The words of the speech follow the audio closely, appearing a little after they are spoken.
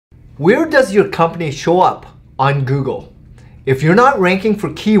Where does your company show up on Google? If you're not ranking for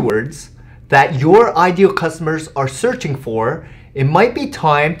keywords that your ideal customers are searching for, it might be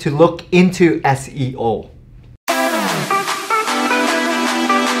time to look into SEO.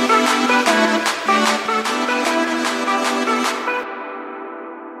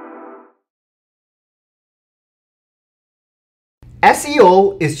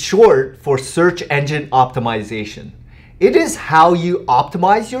 SEO is short for search engine optimization. It is how you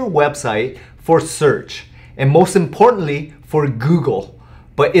optimize your website for search, and most importantly, for Google.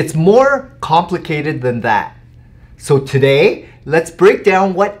 But it's more complicated than that. So today, let's break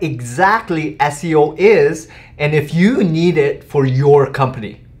down what exactly SEO is and if you need it for your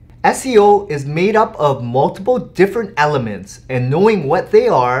company. SEO is made up of multiple different elements, and knowing what they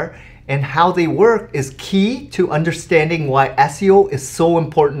are and how they work is key to understanding why SEO is so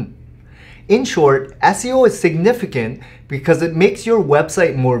important. In short, SEO is significant because it makes your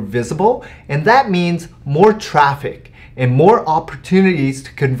website more visible, and that means more traffic and more opportunities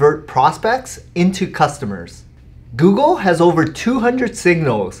to convert prospects into customers. Google has over 200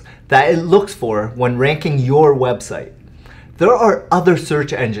 signals that it looks for when ranking your website. There are other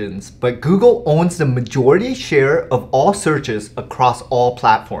search engines, but Google owns the majority share of all searches across all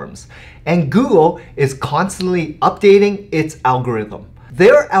platforms, and Google is constantly updating its algorithm.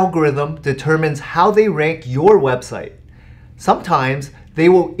 Their algorithm determines how they rank your website. Sometimes they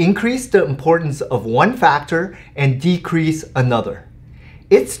will increase the importance of one factor and decrease another.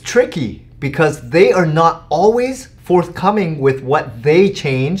 It's tricky because they are not always forthcoming with what they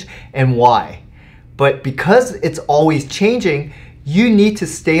change and why. But because it's always changing, you need to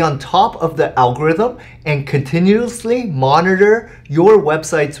stay on top of the algorithm and continuously monitor your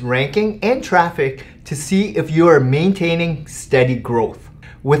website's ranking and traffic to see if you are maintaining steady growth.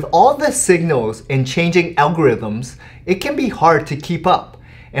 With all the signals and changing algorithms, it can be hard to keep up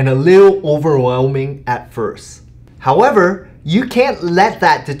and a little overwhelming at first. However, you can't let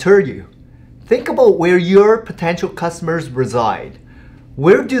that deter you. Think about where your potential customers reside.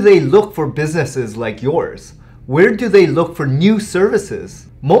 Where do they look for businesses like yours? Where do they look for new services?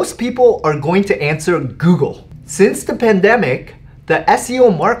 Most people are going to answer Google. Since the pandemic, the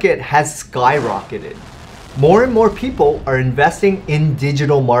SEO market has skyrocketed. More and more people are investing in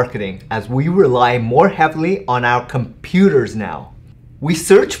digital marketing as we rely more heavily on our computers now. We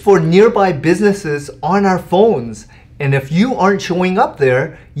search for nearby businesses on our phones, and if you aren't showing up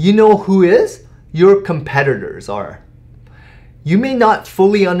there, you know who is? Your competitors are. You may not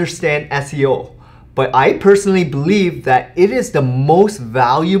fully understand SEO, but I personally believe that it is the most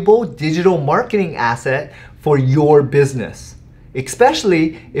valuable digital marketing asset for your business,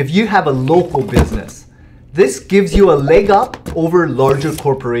 especially if you have a local business. This gives you a leg up over larger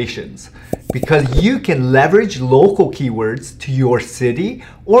corporations because you can leverage local keywords to your city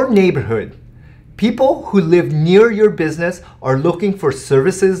or neighborhood. People who live near your business are looking for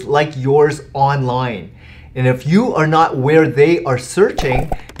services like yours online. And if you are not where they are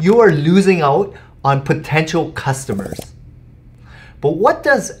searching, you are losing out on potential customers. But what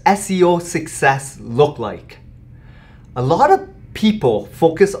does SEO success look like? A lot of people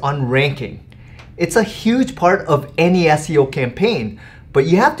focus on ranking. It's a huge part of any SEO campaign, but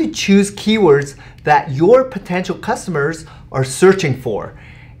you have to choose keywords that your potential customers are searching for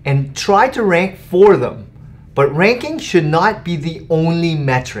and try to rank for them. But ranking should not be the only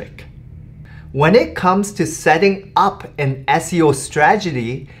metric. When it comes to setting up an SEO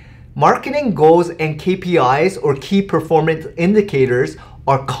strategy, marketing goals and KPIs or key performance indicators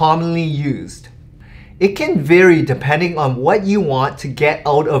are commonly used. It can vary depending on what you want to get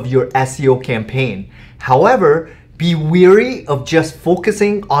out of your SEO campaign. However, be wary of just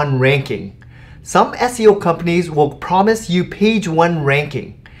focusing on ranking. Some SEO companies will promise you page 1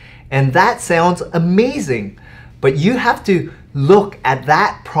 ranking, and that sounds amazing, but you have to look at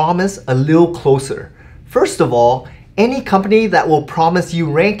that promise a little closer. First of all, any company that will promise you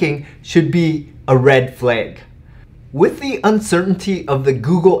ranking should be a red flag. With the uncertainty of the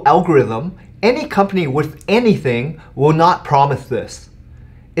Google algorithm, any company with anything will not promise this.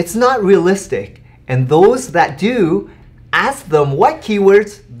 It's not realistic, and those that do, ask them what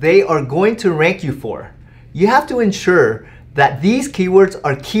keywords they are going to rank you for. You have to ensure that these keywords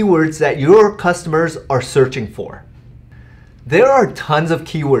are keywords that your customers are searching for. There are tons of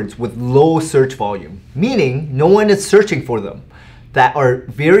keywords with low search volume, meaning no one is searching for them, that are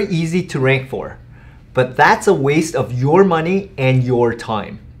very easy to rank for. But that's a waste of your money and your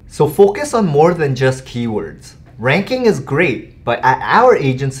time. So focus on more than just keywords. Ranking is great, but at our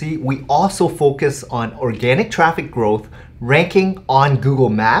agency, we also focus on organic traffic growth, ranking on Google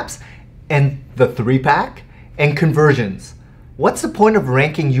Maps, and the 3-pack, and conversions. What's the point of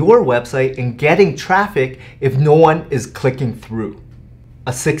ranking your website and getting traffic if no one is clicking through?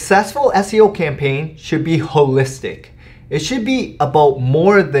 A successful SEO campaign should be holistic. It should be about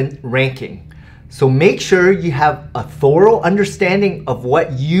more than ranking. So make sure you have a thorough understanding of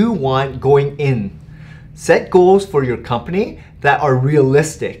what you want going in. Set goals for your company that are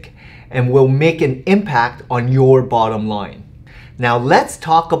realistic and will make an impact on your bottom line. Now let's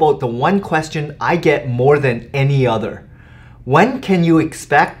talk about the one question I get more than any other. When can you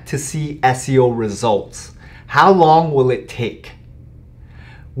expect to see SEO results? How long will it take?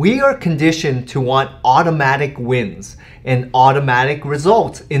 We are conditioned to want automatic wins and automatic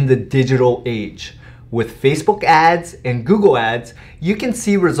results in the digital age. With Facebook ads and Google ads, you can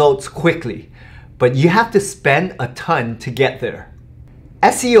see results quickly, but you have to spend a ton to get there.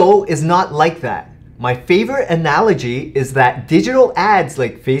 SEO is not like that. My favorite analogy is that digital ads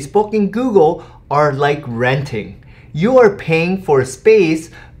like Facebook and Google are like renting. You are paying for a space,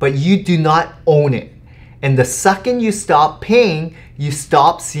 but you do not own it. And the second you stop paying, you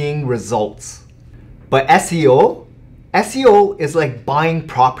stop seeing results. But SEO is like buying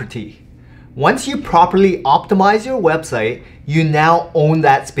property. Once you properly optimize your website, you now own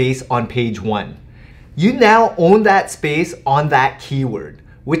that space on page 1. You now own that space on that keyword,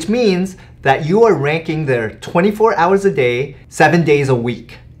 which means that you are ranking there 24 hours a day, 7 days a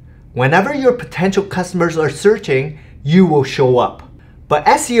week. Whenever your potential customers are searching, you will show up. But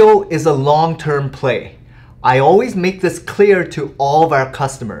SEO is a long-term play. I always make this clear to all of our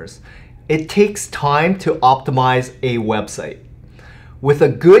customers. It takes time to optimize a website. With a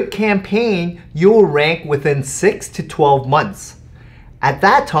good campaign, you will rank within 6 to 12 months. At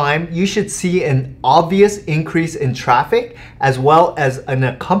that time, you should see an obvious increase in traffic as well as an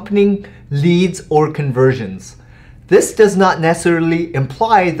accompanying leads or conversions. This does not necessarily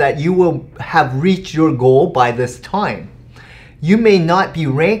imply that you will have reached your goal by this time. You may not be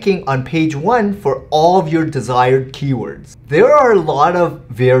ranking on page 1 for all of your desired keywords. There are a lot of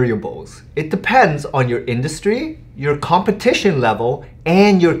variables. It depends on your industry, your competition level,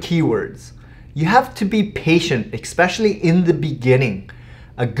 and your keywords. You have to be patient, especially in the beginning.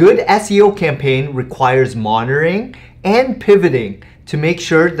 A good SEO campaign requires monitoring and pivoting to make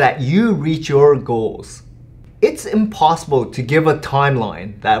sure that you reach your goals. It's impossible to give a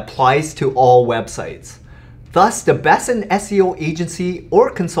timeline that applies to all websites. Thus, the best an SEO agency or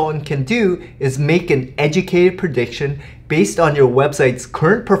consultant can do is make an educated prediction based on your website's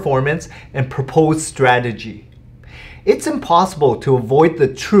current performance and proposed strategy. It's impossible to avoid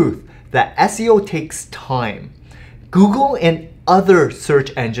the truth that SEO takes time. Google and other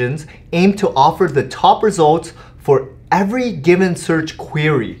search engines aim to offer the top results for every given search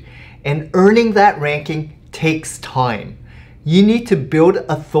query, and earning that ranking takes time. You need to build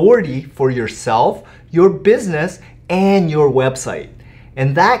authority for yourself, your business, and your website.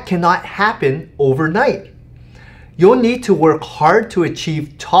 And that cannot happen overnight. You'll need to work hard to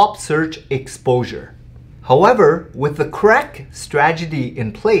achieve top search exposure. However, with the correct strategy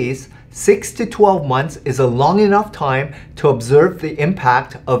in place, 6 to 12 months is a long enough time to observe the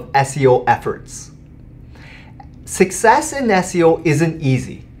impact of SEO efforts. Success in SEO isn't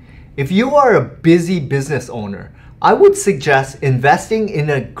easy. If you are a busy business owner, I would suggest investing in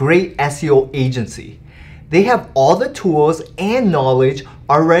a great SEO agency. They have all the tools and knowledge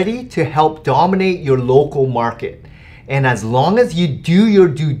already to help dominate your local market. And as long as you do your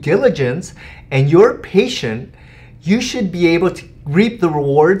due diligence and you're patient, you should be able to reap the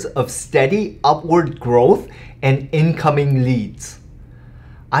rewards of steady upward growth and incoming leads.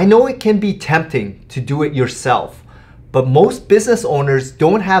 I know it can be tempting to do it yourself, but most business owners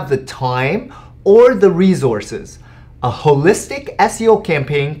don't have the time or the resources. A holistic SEO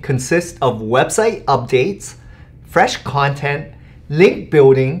campaign consists of website updates, fresh content, link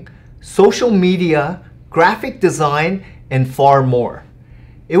building, social media, graphic design, and far more.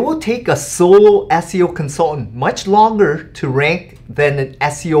 It will take a solo SEO consultant much longer to rank than an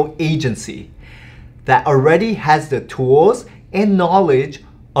SEO agency that already has the tools and knowledge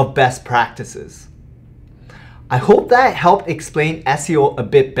of best practices. I hope that helped explain SEO a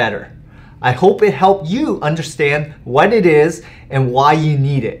bit better. I hope it helped you understand what it is and why you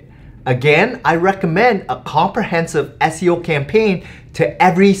need it. Again, I recommend a comprehensive SEO campaign to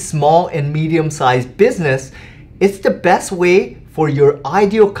every small and medium-sized business. It's the best way for your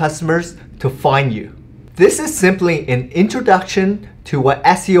ideal customers to find you. This is simply an introduction to what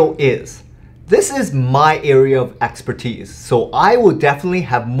SEO is. This is my area of expertise, so I will definitely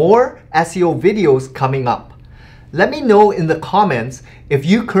have more SEO videos coming up. Let me know in the comments if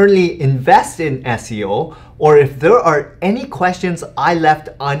you currently invest in SEO or if there are any questions I left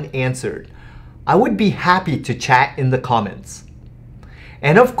unanswered. I would be happy to chat in the comments.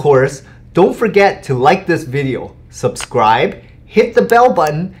 And of course, don't forget to like this video, subscribe, hit the bell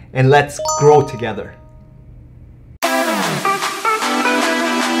button, and let's grow together.